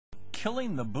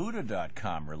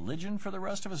KillingTheBuddha.com, Religion for the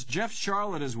Rest of Us. Jeff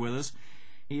Sharlet is with us.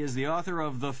 He is the author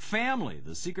of The Family,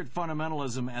 The Secret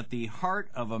Fundamentalism at the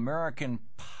Heart of American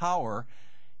Power.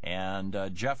 And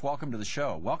Jeff, welcome to the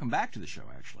show. Welcome back to the show,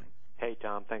 actually. Hey,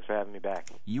 Tom. Thanks for having me back.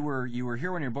 You were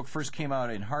here when your book first came out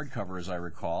in hardcover, as I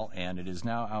recall, and it is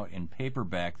now out in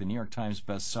paperback, the New York Times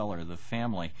bestseller, The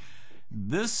Family.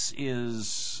 This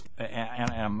is, and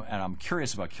I'm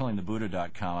curious about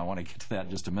KillingTheBuddha.com. I want to get to that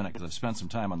in just a minute because I've spent some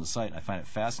time on the site and I find it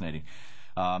fascinating.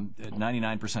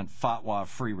 99%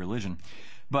 fatwa-free religion.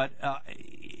 But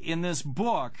in this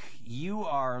book, you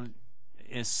are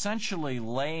essentially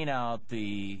laying out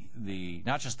the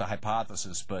not just the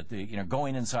hypothesis, but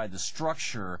going inside the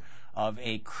structure of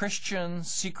a Christian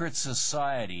secret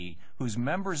society whose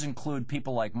members include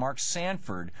people like Mark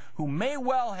Sanford, who may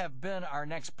well have been our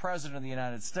next president of the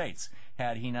United States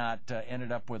had he not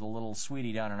ended up with a little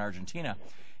sweetie down in Argentina.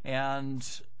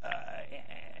 And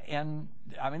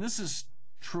I mean, this is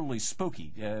truly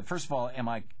spooky. First of all, am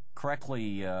I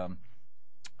correctly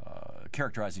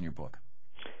characterizing your book?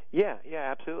 Yeah,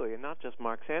 absolutely. And not just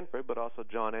Mark Sanford, but also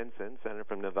John Ensign, senator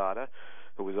from Nevada,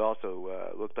 who was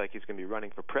also looked like he's going to be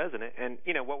running for president. And,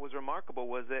 what was remarkable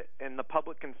was that in the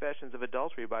public confessions of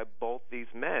adultery by both these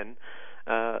men,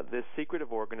 this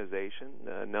secretive organization,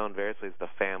 known variously as the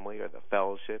Family or the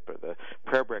Fellowship or the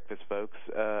Prayer Breakfast folks,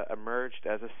 emerged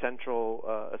as a central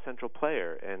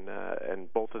player in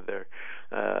both of their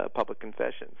public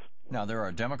confessions. Now, there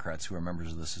are Democrats who are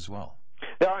members of this as well.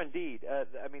 There are indeed.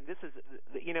 I mean, this is,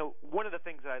 one of the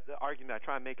things, the argument I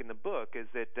try and make in the book is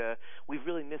that we've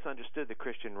really misunderstood the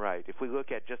Christian right. If we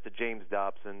look at just the James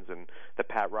Dobsons and the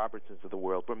Pat Robertsons of the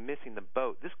world, we're missing the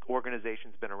boat. This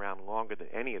organization's been around longer than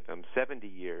any of them, 70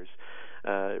 years,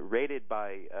 rated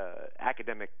by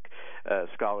academic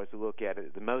scholars who look at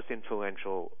it the most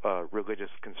influential religious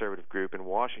conservative group in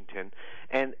Washington.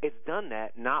 And it's done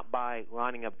that not by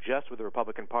lining up just with the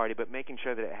Republican Party, but making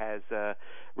sure that it has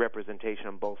representation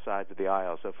on both sides of the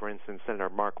aisle. So, for instance, Senator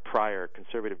Mark Pryor,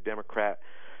 conservative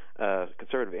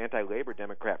anti-labor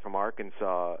Democrat from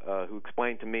Arkansas, who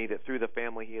explained to me that through the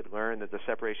Family he had learned that the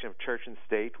separation of church and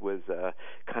state was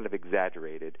kind of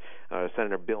exaggerated.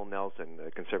 Senator Bill Nelson,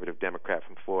 a conservative Democrat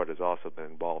from Florida, has also been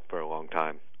involved for a long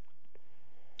time.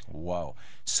 Wow.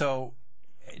 So,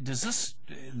 does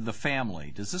the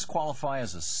Family qualify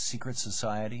as a secret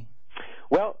society?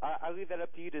 Well, I leave that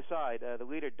up to you to decide. The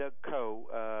leader, Doug Coe,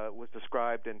 was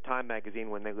described in Time magazine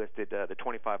when they listed the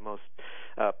 25 most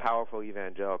powerful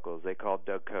evangelicals. They called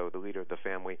Doug Coe, the leader of the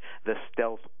Family, the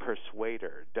stealth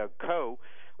persuader. Doug Coe,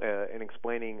 in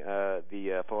explaining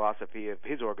the philosophy of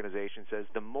his organization, says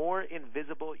the more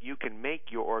invisible you can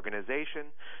make your organization,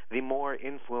 the more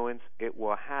influence it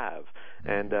will have.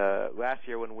 And last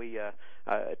year when we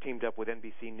teamed up with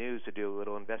NBC News to do a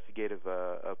little investigative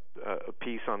a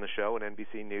piece on the show, and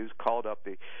NBC News called up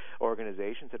the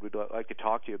organization, said we'd like to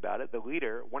talk to you about it. The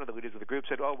leader, one of the leaders of the group,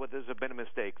 said, "Oh, well, there's been a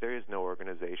mistake. There is no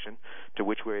organization." To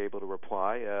which we were able to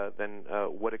reply, then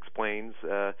what explains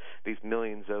these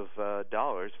millions of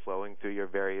dollars flowing through your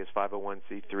various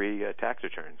 501c3 tax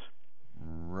returns?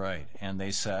 Right. And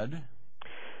they said?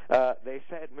 They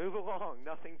said, "Move along,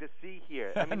 nothing to see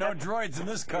here." I mean, no droids in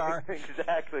this car.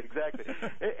 Exactly.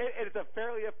 It's a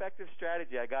fairly effective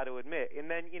strategy, I got to admit. And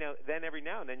then, then every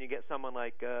now and then you get someone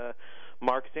like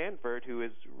Mark Sanford, who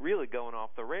is really going off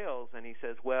the rails, and he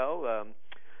says, "Well,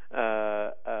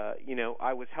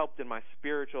 I was helped in my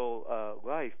spiritual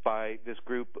life by this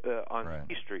group on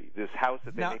C Street, this house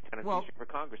that they make kind of C Street for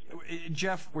congressmen."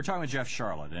 Jeff, we're talking with Jeff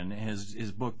Sharlet, and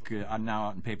his book, now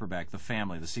out in paperback, The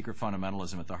Family, The Secret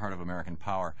Fundamentalism at the Heart of American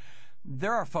Power.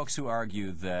 There are folks who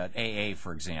argue that AA,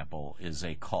 for example, is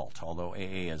a cult, although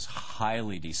AA is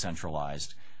highly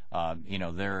decentralized.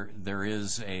 There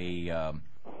is a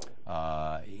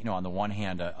on the one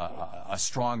hand, a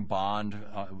strong bond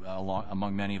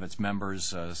among many of its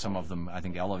members. Some of them, I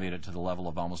think, elevate it to the level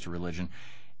of almost a religion.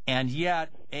 And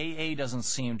yet, AA doesn't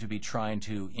seem to be trying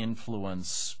to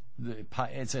influence.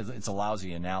 It's a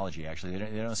lousy analogy, actually.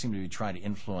 They don't seem to be trying to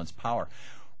influence power.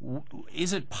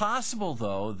 Is it possible,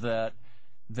 though, that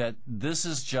this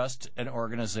is just an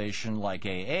organization like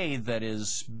AA that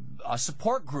is a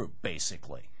support group,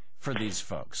 basically, for these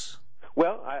folks?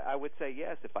 Well, I would say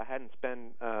yes. If I hadn't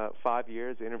spent 5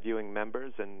 years interviewing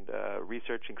members and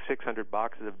researching 600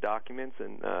 boxes of documents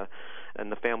and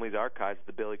the family's archives,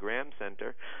 the Billy Graham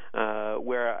Center,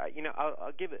 where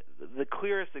I'll give it the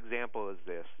clearest example is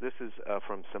this. This is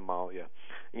from Somalia,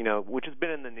 which has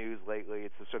been in the news lately.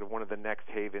 It's sort of one of the next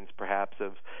havens, perhaps,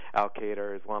 of Al Qaeda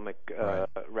or Islamic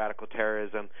radical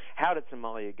terrorism. How did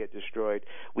Somalia get destroyed?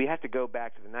 We have to go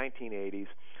back to the 1980s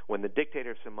when the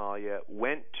dictator of Somalia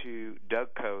went to Doug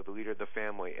Coe, the leader of the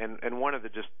family, and one of the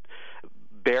just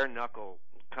bare-knuckle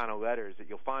kind of letters that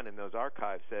you'll find in those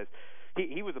archives says,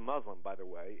 he was a Muslim, by the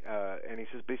way, and he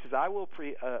says, I will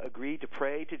agree to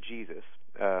pray to Jesus,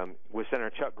 with Senator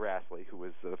Chuck Grassley, who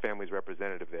was the family's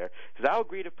representative there. He says, I'll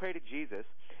agree to pray to Jesus.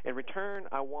 In return,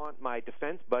 I want my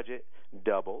defense budget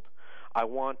doubled. I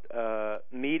want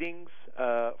meetings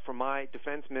for my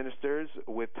defense ministers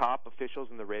with top officials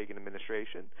in the Reagan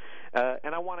administration,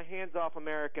 and I want a hands-off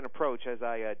American approach as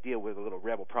I deal with a little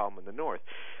rebel problem in the North.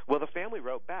 Well, the family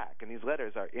wrote back, and these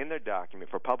letters are in their document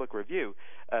for public review,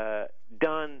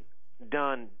 done,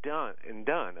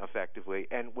 effectively.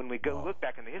 And when we go look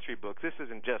back in the history books, this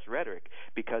isn't just rhetoric,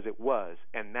 because it was,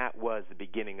 and that was the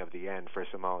beginning of the end for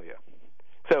Somalia.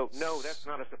 So, no, that's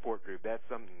not a support group. That's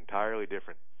something entirely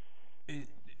different.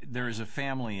 There is a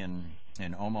family in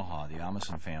Omaha, the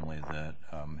Amundsen family, that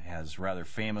has rather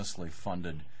famously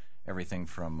funded everything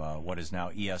from what is now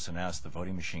ES&S, the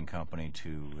voting machine company,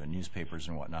 to newspapers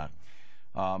and whatnot,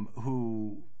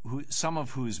 who some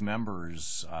of whose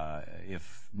members,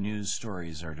 if news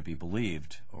stories are to be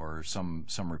believed, or some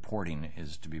reporting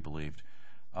is to be believed,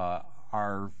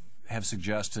 have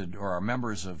suggested, or are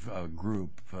members of a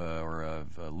group or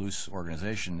of a loose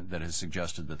organization that has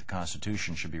suggested that the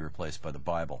Constitution should be replaced by the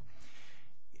Bible.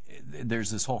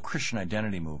 There's this whole Christian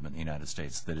identity movement in the United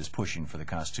States that is pushing for the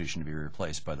Constitution to be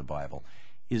replaced by the Bible.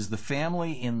 Is the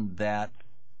family in that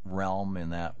realm,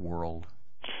 in that world?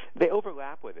 They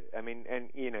overlap with it. I mean, and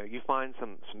you find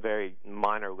some very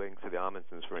minor links to the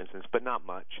Amundsens, for instance, but not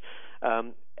much.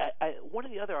 One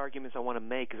of the other arguments I want to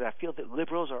make is I feel that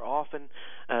liberals are often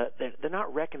they're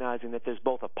not recognizing that there's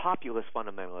both a populist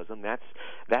fundamentalism.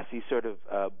 That's these sort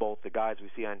of both the guys we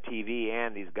see on TV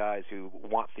and these guys who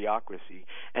want theocracy,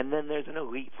 and then there's an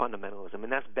elite fundamentalism,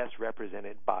 and that's best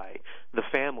represented by the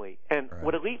family. And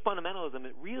what elite fundamentalism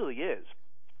it really is.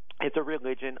 It's a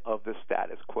religion of the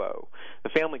status quo. The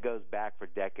family goes back for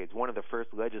decades. One of the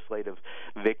first legislative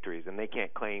victories, and they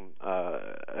can't claim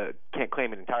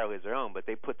it entirely as their own, but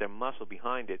they put their muscle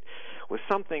behind it, was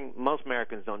something most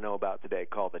Americans don't know about today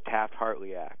called the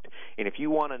Taft-Hartley Act. And if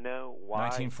you want to know why...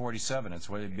 1947, it's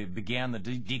where it began the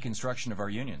deconstruction of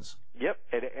our unions. Yep,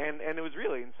 and it was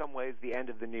really, in some ways, the end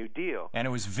of the New Deal. And it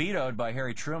was vetoed by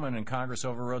Harry Truman, and Congress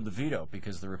overrode the veto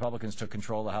because the Republicans took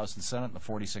control of the House and Senate in the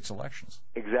 46 elections.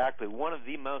 Exactly. One of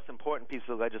the most important pieces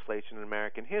of legislation in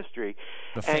American history.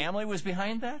 The family was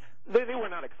behind that? They were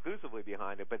not exclusively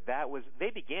behind it, but they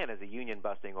began as a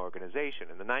union-busting organization.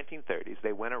 In the 1930s,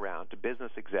 they went around to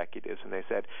business executives and they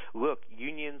said, look,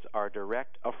 unions are a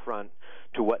direct affront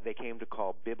to what they came to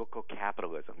call biblical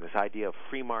capitalism, this idea of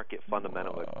free market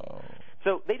fundamentalism. Whoa.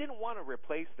 So they didn't want to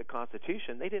replace the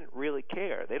Constitution. They didn't really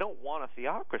care. They don't want a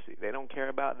theocracy. They don't care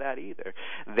about that either.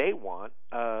 They want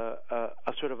a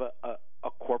sort of a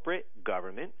corporate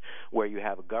government where you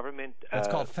have a government... That's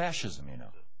called fascism, you know.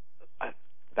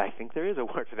 I think there is a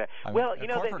word for that.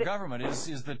 Corporate government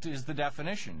is the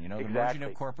definition. You know, the merging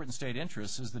of corporate and state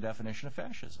interests is the definition of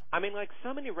fascism. I mean, like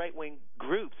so many right-wing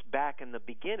groups back in the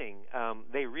beginning,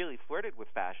 they really flirted with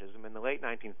fascism. In the late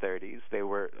 1930s, they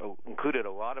included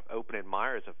a lot of open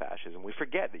admirers of fascism. We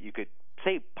forget that you could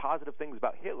say positive things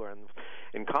about Hitler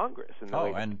in Congress in the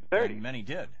late 1930s. And many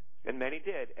did. And many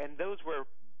did. And those were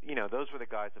the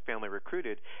guys the family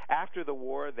recruited. After the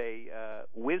war, they,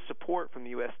 with support from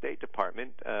the U.S. State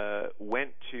Department,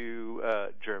 went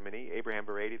to Germany. Abraham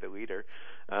Bereti, the leader,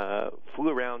 flew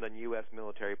around on U.S.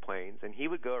 military planes, and he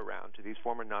would go around to these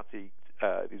former Nazi,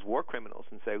 these war criminals,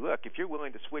 and say, look, if you're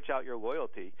willing to switch out your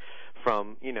loyalty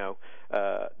from,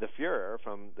 the Fuhrer,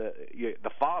 from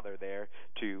the father there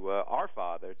to our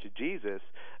father, to Jesus,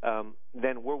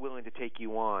 then we're willing to take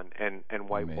you on and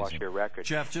whitewash your record.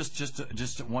 Jeff,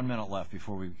 just 1 minute left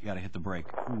before we got to hit the break.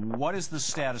 What is the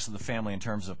status of the family in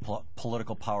terms of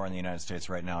political power in the United States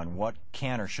right now, and what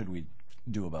can or should we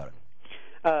do about it?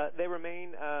 They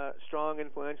remain strong,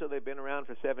 influential. They've been around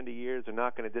for 70 years. They're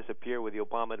not going to disappear with the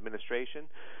Obama administration.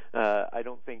 I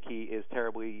don't think he is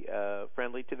terribly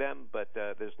friendly to them, but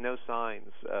there's no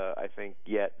signs, I think,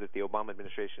 yet that the Obama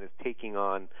administration is taking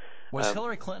on... Was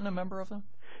Hillary Clinton a member of them?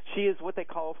 She is what they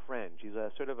call a friend. She's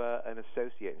a sort of an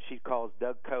associate. And she calls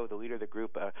Doug Coe, the leader of the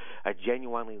group, a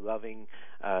genuinely loving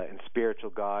and spiritual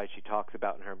guy. She talks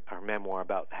about in her memoir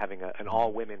about having an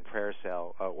all-women prayer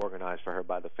cell organized for her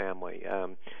by the family.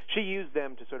 She used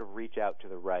them to sort of reach out to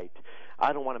the right.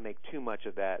 I don't want to make too much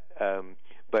of that,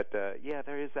 but yeah,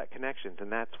 there is that connection,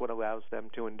 and that's what allows them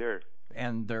to endure.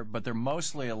 But they're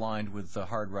mostly aligned with the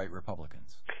hard right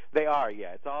Republicans. They are,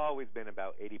 yeah. It's always been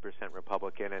about 80%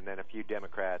 Republican, and then a few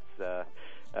Democrats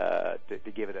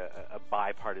to give it a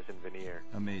bipartisan veneer.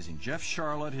 Amazing. Jeff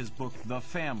Sharlet, his book, The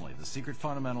Family, The Secret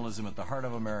Fundamentalism at the Heart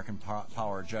of American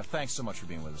Power. Jeff, thanks so much for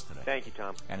being with us today. Thank you,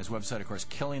 Tom. And his website, of course,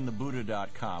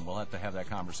 killingthebuddha.com. We'll have to have that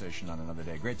conversation on another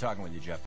day. Great talking with you, Jeff.